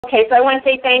Okay, so I want to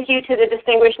say thank you to the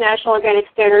distinguished National Organic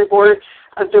Standard Board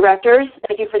of Directors.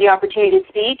 Thank you for the opportunity to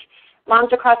speak.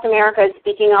 Moms Across America is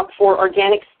speaking up for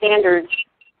organic standards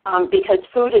because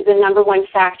food is the #1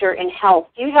 factor in health.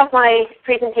 Do you have my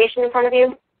presentation in front of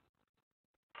you?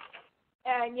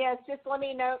 And yes, just let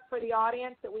me note for the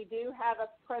audience that we do have a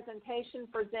presentation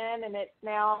for Zen, and it's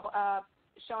now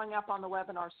showing up on the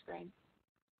webinar screen.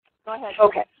 Go ahead.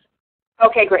 Okay.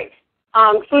 Okay, great.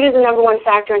 Food is the #1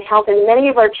 factor in health, and many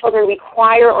of our children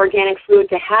require organic food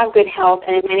to have good health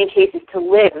and in many cases to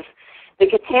live. The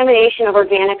contamination of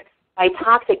organic by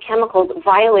toxic chemicals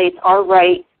violates our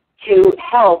right to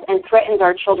health and threatens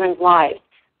our children's lives.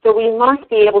 So we must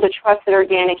be able to trust that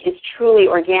organic is truly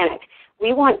organic.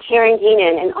 We want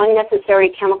carrageenan and unnecessary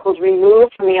chemicals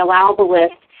removed from the allowable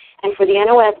list, and for the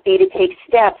NOSB to take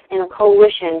steps in a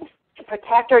coalition to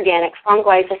protect organic from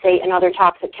glyphosate and other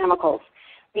toxic chemicals.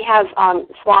 We have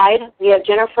we have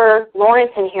Jennifer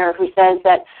Lawrence in here who says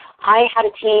that I had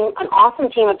a team, an awesome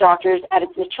team of doctors at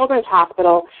the Children's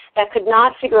Hospital that could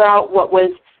not figure out what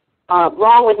was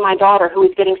wrong with my daughter, who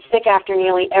was getting sick after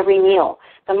nearly every meal.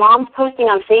 The moms posting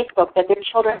on Facebook that their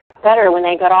children were better when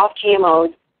they got off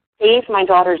GMOs saved my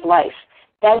daughter's life.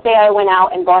 That day I went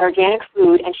out and bought organic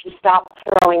food and she stopped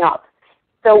throwing up.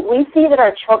 So we see that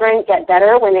our children get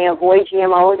better when they avoid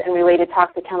GMOs and related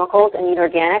toxic chemicals and eat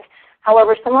organic.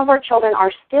 However, some of our children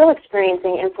are still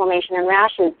experiencing inflammation and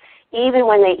rashes even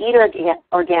when they eat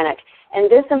organic, and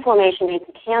this inflammation leads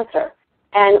to cancer.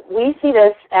 And we see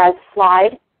this as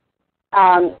slide.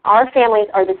 Our families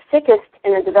are the sickest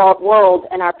in the developed world,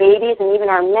 and our babies and even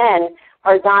our men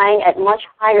are dying at much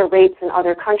higher rates than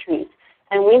other countries.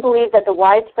 And we believe that the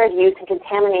widespread use and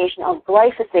contamination of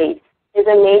glyphosate is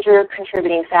a major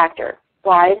contributing factor.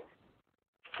 Slide.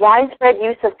 Widespread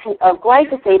use of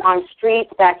glyphosate on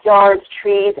streets, backyards,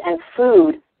 trees, and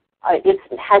food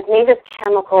has made this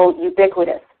chemical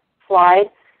ubiquitous.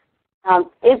 Slide.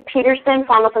 Ib Peterson,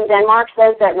 farmer from Denmark,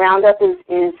 says that Roundup and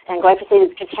glyphosate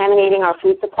is contaminating our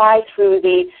food supply through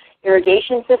the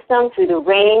irrigation system, through the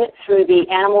rain, through the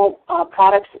animal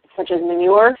products such as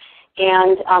manure,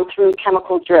 and through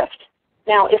chemical drift.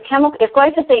 Now, if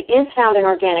glyphosate is found in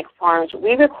organic farms,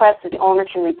 we request that the owner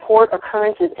can report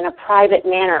occurrences in a private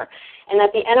manner, and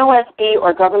that the NOSB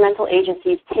or governmental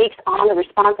agencies takes on the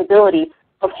responsibility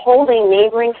of holding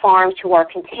neighboring farms who are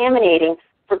contaminating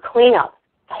for cleanup,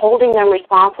 holding them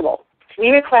responsible.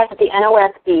 We request that the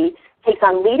NOSB takes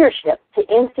on leadership to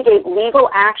instigate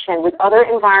legal action with other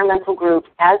environmental groups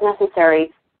as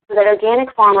necessary so that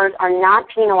organic farmers are not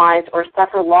penalized or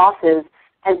suffer losses,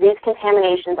 as these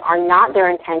contaminations are not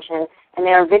their intention and they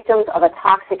are victims of a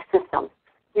toxic system.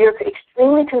 We are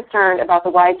extremely concerned about the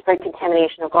widespread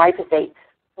contamination of glyphosate.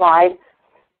 Slide.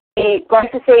 The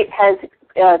glyphosate has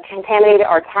contaminated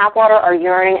our tap water, our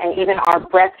urine, and even our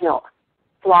breast milk.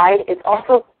 Slide. It's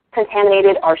also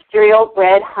contaminated our cereal,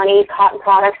 bread, honey, cotton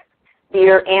products,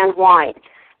 beer, and wine.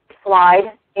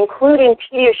 Slide. Including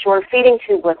Pediasure feeding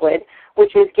tube liquid,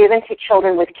 which is given to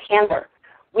children with cancer.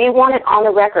 We want it on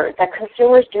the record that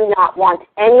consumers do not want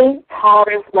any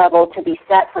tolerance level to be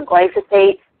set for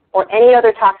glyphosate or any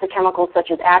other toxic chemicals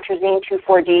such as atrazine,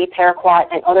 2,4-D, paraquat,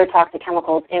 and other toxic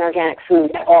chemicals in organic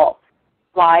food at all.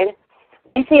 Slide.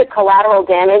 We see a collateral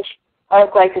damage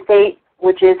of glyphosate,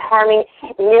 which is harming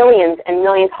millions and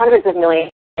millions, hundreds of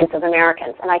millions of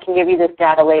Americans, and I can give you this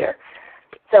data later.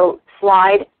 So,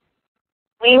 slide.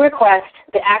 We request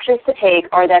the actions to take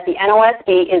are that the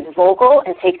NOSB is vocal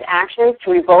and takes actions to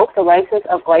revoke the license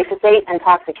of glyphosate and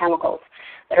toxic chemicals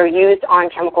that are used on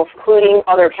chemicals, including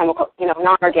other chemicals,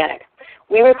 non-organic.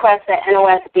 We request that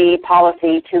NOSB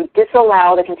policy to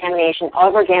disallow the contamination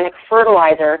of organic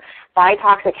fertilizer by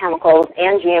toxic chemicals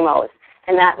and GMOs,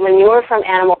 and that manure from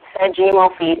animals fed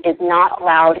GMO feed is not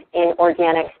allowed in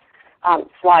organic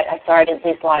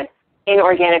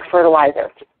inorganic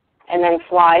fertilizer. And then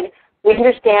slide. We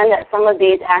understand that some of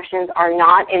these actions are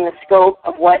not in the scope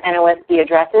of what NOSB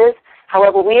addresses.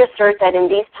 However, we assert that in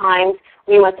these times,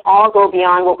 we must all go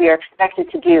beyond what we are expected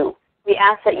to do. We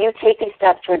ask that you take these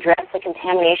steps to address the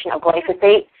contamination of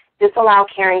glyphosate, disallow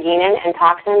carrageenan and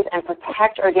toxins, and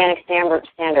protect organic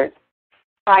standards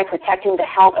by protecting the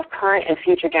health of current and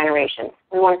future generations.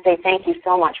 We want to say thank you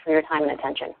so much for your time and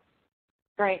attention.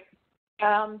 Great.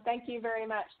 Thank you very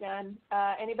much, Zen.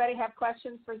 Anybody have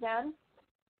questions for Zen?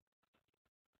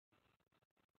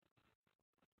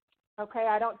 Okay,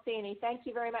 I don't see any. Thank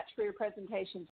you very much for your presentation.